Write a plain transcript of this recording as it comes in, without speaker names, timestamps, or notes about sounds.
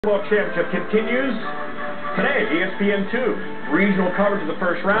Basketball championship continues today, ESPN2. Regional coverage of the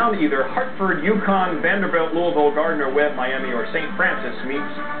first round, either Hartford, Yukon, Vanderbilt, Louisville, Gardner, Webb, Miami, or St. Francis meets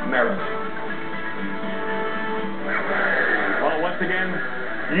Maryland. Well, once again,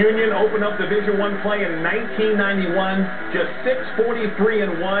 Union opened up Division I play in 1991, just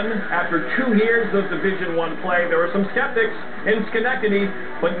 6-43-1 after 2 years of Division I play. There were some skeptics in Schenectady,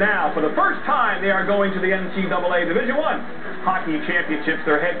 but now, for the first time, they are going to the NCAA Division I Hockey Championships.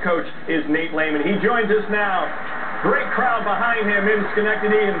 Their head coach is Nate Leaman. He joins us now. Great crowd behind him in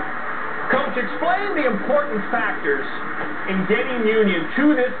Schenectady. And Coach, explain the important factors in getting Union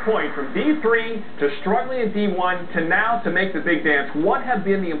to this point, from D3 to struggling at D1 to now to make the big dance. What have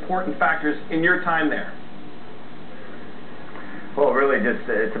been the important factors in your time there? Well, really just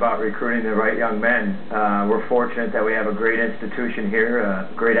it's about recruiting the right young men. We're fortunate that we have a great institution here, a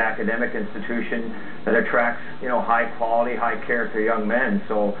great academic institution that attracts, high quality, high character young men.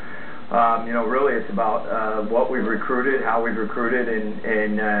 So, really it's about what we've recruited, how we've recruited,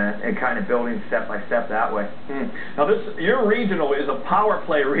 and kind of building step by step that way. Now, your regional is a power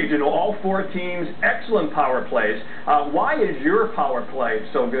play regional. All 4 teams, excellent power plays. Why is your power play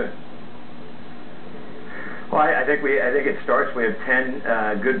so good? Well, I think it starts. We have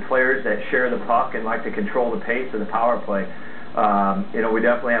 10 good players that share the puck and like to control the pace of the power play. We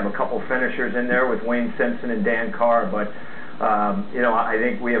definitely have a couple finishers in there with Wayne Simpson and Dan Carr, but I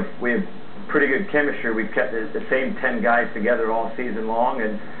think we have pretty good chemistry. We've kept the same 10 guys together all season long,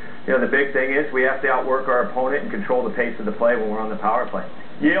 and the big thing is we have to outwork our opponent and control the pace of the play when we're on the power play.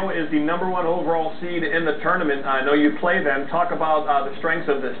 Yale is the #1 overall seed in the tournament. I know you play them. Talk about the strengths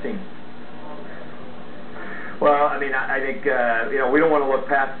of this team. Well, I think, we don't want to look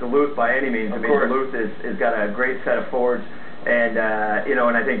past Duluth by any means. Duluth has got a great set of forwards, and,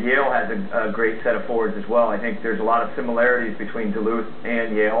 and I think Yale has a great set of forwards as well. I think there's a lot of similarities between Duluth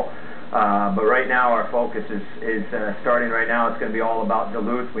and Yale, but right now our focus is starting right now. It's going to be all about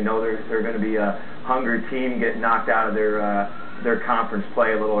Duluth. We know they're going to be a hungry team, getting knocked out of their conference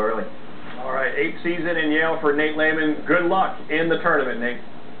play a little early. All right, 8th season in Yale for Nate Leaman. Good luck in the tournament, Nate.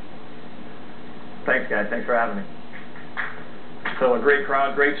 Thanks, guys. Thanks for having me. So a great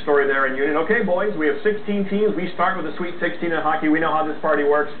crowd, great story there in Union. Okay, boys, we have 16 teams. We start with the Sweet 16 in hockey. We know how this party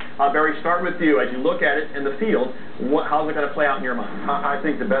works. Barry, start with you. As you look at it in the field, how's it going to play out in your mind? I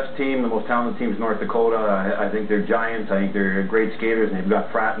think the best team, the most talented team is North Dakota. I think they're giants. I think they're great skaters, and they've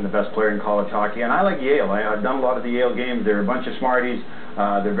got Fratton, the best player in college hockey. And I like Yale. I've done a lot of the Yale games. They're a bunch of smarties.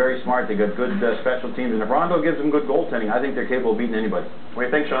 They're very smart. They got good special teams. And if Rondo gives them good goaltending, I think they're capable of beating anybody. What do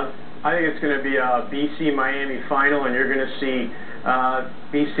you think, Sean? I think it's going to be a BC-Miami final, and you're going to see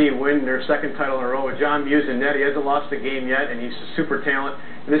BC win their 2nd title in a row with John Buccigross. He hasn't lost a game yet, and he's a super talent.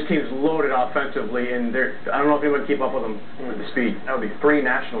 And this team's loaded offensively, and I don't know if anyone can keep up with them with the speed. That would be 3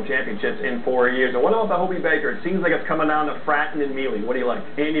 national championships in 4 years. And what about the Hobie Baker? It seems like it's coming down to Fratton and Mealy. What do you like?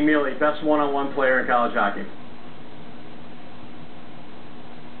 Andy Mealy, best one-on-one player in college hockey.